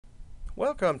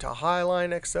Welcome to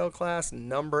Highline Excel class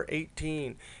number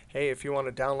 18. Hey, if you want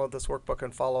to download this workbook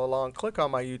and follow along, click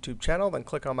on my YouTube channel, then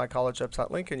click on my college website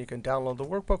link, and you can download the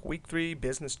workbook, Week 3,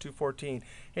 Business 214.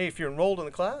 Hey, if you're enrolled in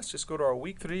the class, just go to our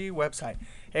Week 3 website.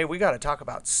 Hey, we got to talk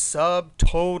about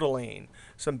subtotaling,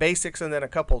 some basics, and then a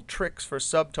couple tricks for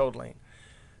subtotaling.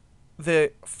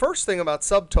 The first thing about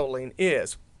subtotaling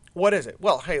is, what is it?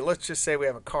 Well, hey, let's just say we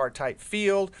have a car type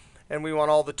field, and we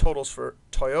want all the totals for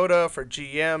Toyota, for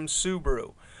GM,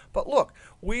 Subaru. But look,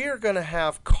 we are going to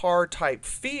have car type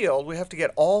field. We have to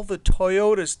get all the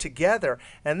Toyotas together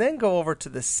and then go over to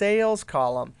the sales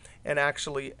column and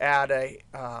actually add a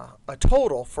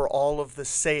total for all of the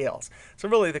sales. So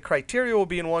really the criteria will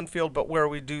be in one field, but where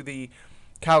we do the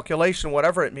calculation,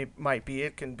 whatever it might be,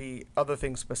 it can be other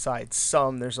things besides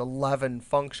sum. There's 11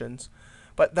 functions,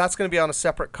 but that's going to be on a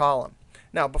separate column.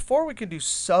 Now, before we can do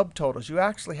subtotals, you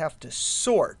actually have to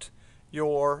sort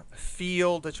your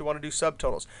field that you want to do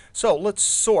subtotals. So let's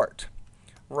sort.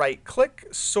 Right click,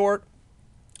 sort.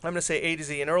 I'm going to say A to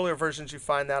Z. In earlier versions, you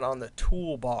find that on the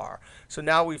toolbar. So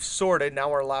now we've sorted. Now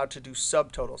we're allowed to do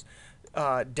subtotals.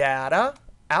 Data,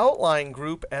 outline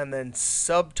group, and then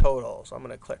subtotals. I'm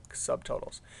going to click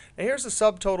subtotals. Now here's the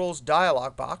subtotals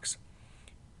dialog box.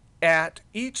 At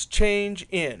each change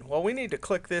in, well, we need to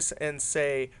click this and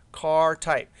say car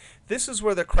type. This is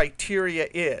where the criteria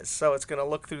is. So it's going to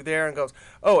look through there and goes,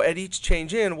 oh, at each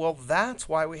change in, well, that's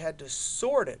why we had to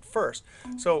sort it first.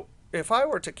 So if I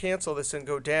were to cancel this and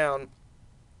go down,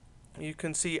 you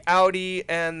can see Audi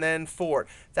and then Ford.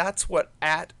 That's what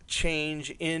at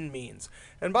change in means.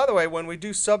 And by the way, when we do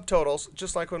subtotals,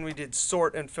 just like when we did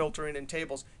sort and filtering in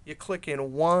tables, you click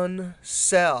in one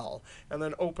cell and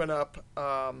then open up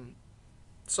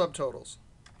subtotals.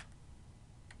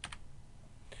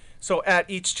 So at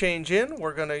each change in,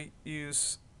 we're going to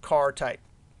use car type.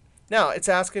 Now, it's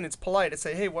asking, it's polite. It's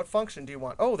saying, hey, what function do you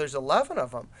want? Oh, there's 11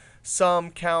 of them.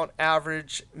 Sum, count,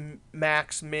 average,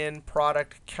 max, min,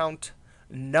 product, count,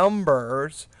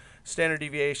 numbers, standard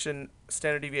deviation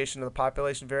of the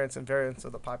population, variance, and variance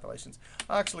of the populations.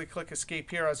 I'll actually click escape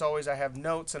here. As always, I have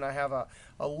notes, and I have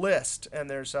a list. And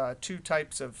there's two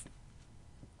types of,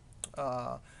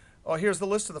 oh, here's the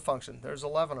list of the function. There's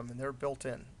 11 of them, and they're built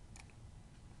in.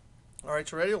 All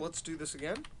right, you ready? Let's do this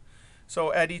again.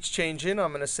 So at each change in, I'm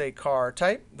going to say car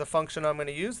type. The function I'm going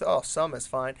to use, oh, sum is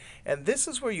fine. And this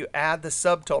is where you add the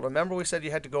subtotal. Remember we said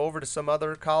you had to go over to some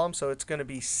other column, so it's going to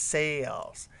be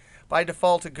sales. By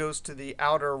default, it goes to the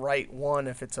outer right one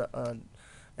if it's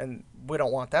and we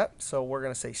don't want that. So we're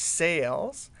going to say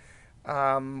sales.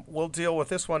 We'll deal with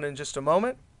this one in just a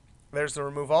moment. There's the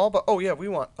remove all, but oh yeah, we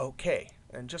want OK.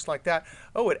 And just like that,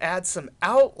 oh, it adds some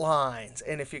outlines.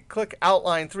 And if you click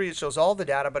outline 3, it shows all the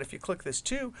data. But if you click this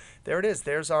 2, there it is.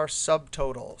 There's our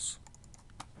subtotals.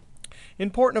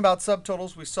 Important about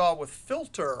subtotals, we saw with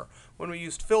filter. When we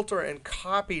used filter and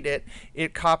copied it,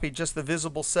 it copied just the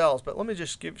visible cells. But let me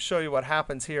just show you what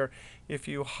happens here if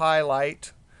you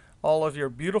highlight all of your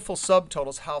beautiful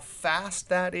subtotals, how fast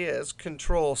that is.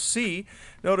 Control C.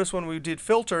 Notice when we did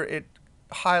filter, it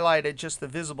highlighted just the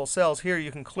visible cells. Here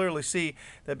you can clearly see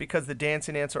that because the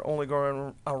dancing ants are only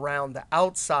going around the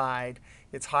outside,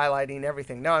 it's highlighting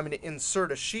everything. Now I'm going to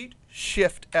insert a sheet,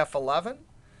 Shift F11.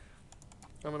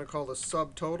 I'm going to call this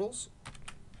subtotals.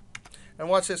 And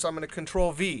watch this, I'm going to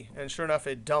Control V. And sure enough,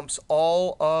 it dumps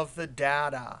all of the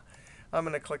data. I'm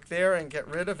going to click there and get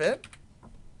rid of it.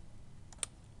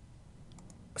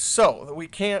 So we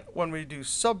can't, when we do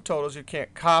subtotals, you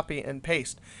can't copy and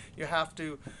paste. You have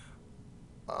to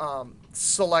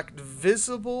select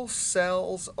visible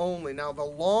cells only. Now, the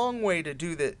long way to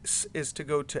do this is to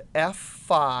go to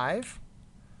F5,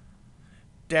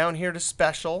 down here to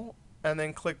Special, and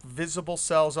then click Visible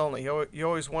Cells Only. You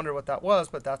always wonder what that was,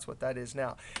 but that's what that is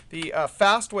now. The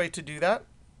fast way to do that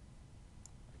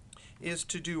is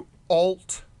to do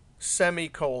Alt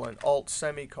semicolon, Alt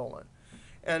semicolon.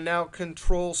 And now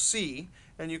Control C,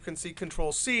 and you can see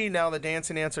Control C. Now the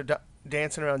dancing ants are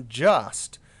dancing around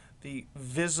just the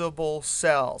visible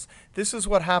cells. This is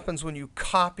what happens when you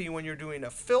copy when you're doing a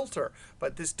filter.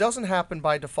 But this doesn't happen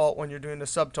by default when you're doing a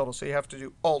subtotal. So you have to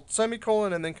do Alt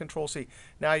semicolon and then Control C.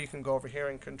 Now you can go over here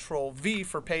and Control V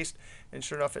for paste. And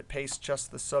sure enough, it pastes just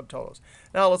the subtotals.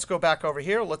 Now let's go back over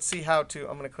here. Let's see how to,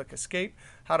 I'm going to click Escape.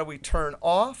 How do we turn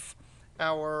off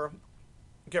our,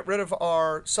 get rid of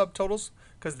our subtotals?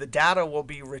 Because the data will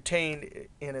be retained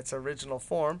in its original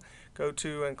form. Go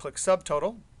to and click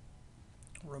Subtotal.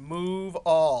 Remove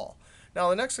all.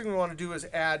 Now, the next thing we want to do is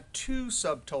add two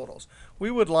subtotals. We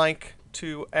would like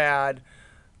to add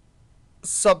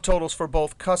subtotals for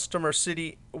both customer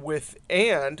city with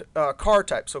and car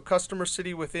type. So customer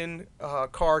city within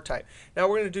car type. Now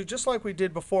we're going to do just like we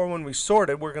did before when we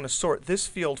sorted. We're going to sort this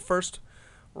field first,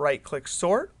 right click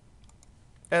sort,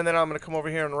 and then I'm going to come over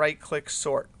here and right click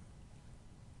sort.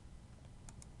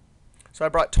 So I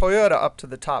brought Toyota up to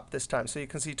the top this time. So you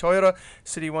can see Toyota,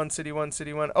 City 1, City 1,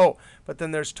 City 1. Oh, but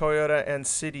then there's Toyota and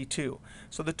City 2.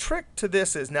 So the trick to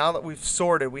this is now that we've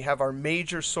sorted, we have our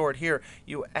major sort here.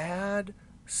 You add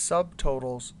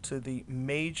subtotals to the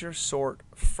major sort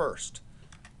first.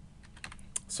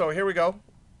 So here we go.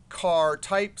 Car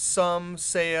type, sum,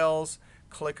 sales,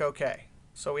 click OK.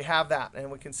 So we have that.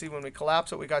 And we can see when we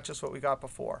collapse it, we got just what we got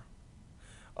before.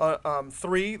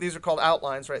 3, these are called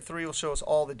outlines, right? 3 will show us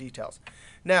all the details.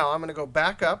 Now I'm going to go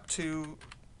back up to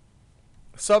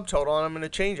subtotal, and I'm going to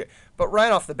change it. But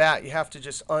right off the bat, you have to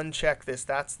just uncheck this.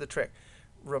 That's the trick.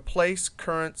 Replace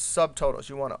current subtotals.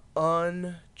 You want to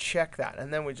uncheck that.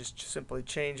 And then we just simply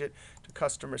change it to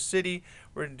customer city.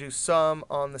 We're going to do sum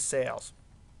on the sales.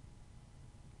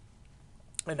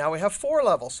 And now we have 4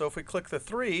 levels. So if we click the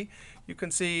 3, you can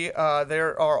see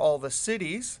there are all the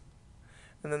cities.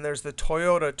 And then there's the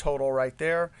Toyota total right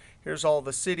there. Here's all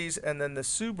the cities, and then the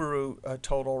Subaru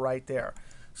total right there.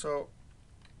 So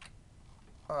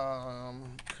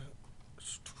I'm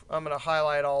going to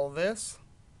highlight all of this.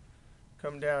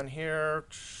 Come down here.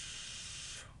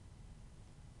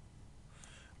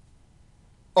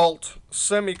 Alt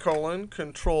semicolon,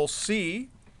 Control C.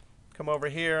 Come over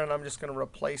here, and I'm just going to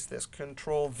replace this,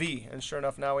 Control V. And sure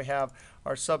enough, now we have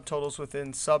our subtotals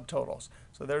within subtotals.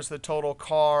 So there's the total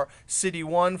car, City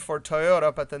 1 for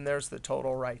Toyota, but then there's the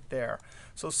total right there.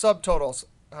 So subtotals,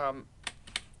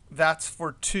 that's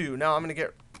for 2. Now I'm going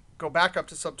to go back up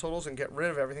to subtotals and get rid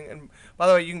of everything. And by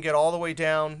the way, you can get all the way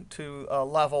down to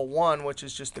level 1, which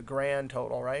is just the grand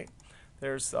total, right?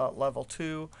 There's level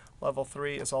 2. Level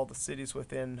 3 is all the cities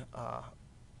within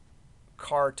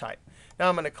car type. Now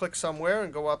I'm going to click somewhere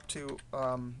and go up to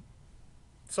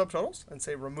subtotals and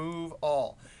say remove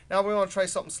all. Now we want to try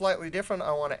something slightly different.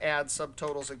 I want to add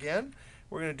subtotals again.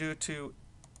 We're going to do it to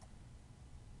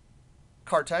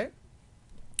car type.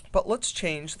 But let's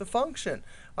change the function.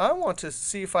 I want to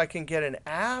see if I can get an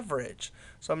average.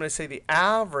 So I'm going to say the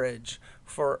average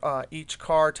for each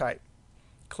car type.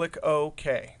 Click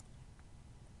OK.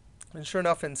 And sure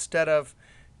enough, instead of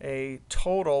a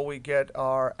total, we get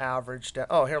our average down.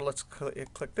 Oh, here, let's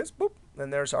click this. Boop.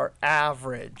 And there's our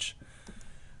average.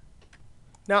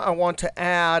 Now I want to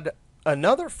add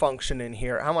another function in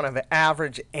here. I want to have an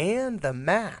average and the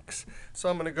max. So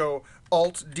I'm going to go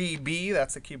Alt-DB.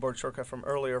 That's the keyboard shortcut from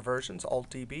earlier versions,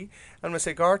 Alt-DB. I'm going to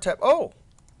say car type. Oh,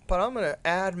 but I'm going to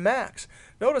add max.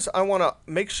 Notice I want to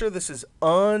make sure this is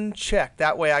unchecked.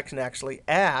 That way I can actually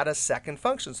add a second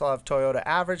function. So I'll have Toyota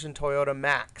average and Toyota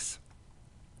max.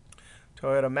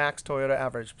 Toyota max, Toyota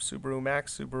average. Subaru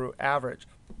max, Subaru average.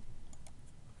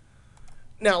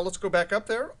 Now let's go back up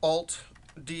there,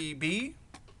 Alt-DB.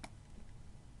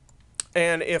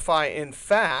 And if I, in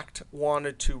fact,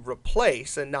 wanted to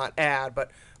replace and not add, but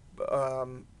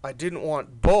I didn't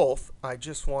want both, I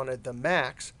just wanted the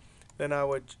max, then I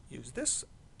would use this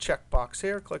checkbox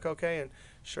here, click OK, and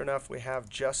sure enough, we have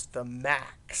just the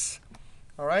max.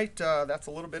 All right, that's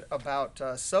a little bit about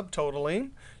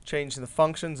subtotaling, changing the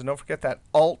functions. And don't forget that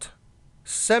Alt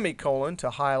semicolon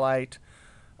to highlight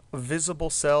visible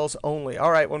cells only.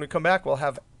 All right, when we come back, we'll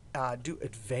have do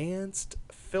advanced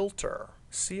filter.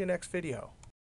 See you next video.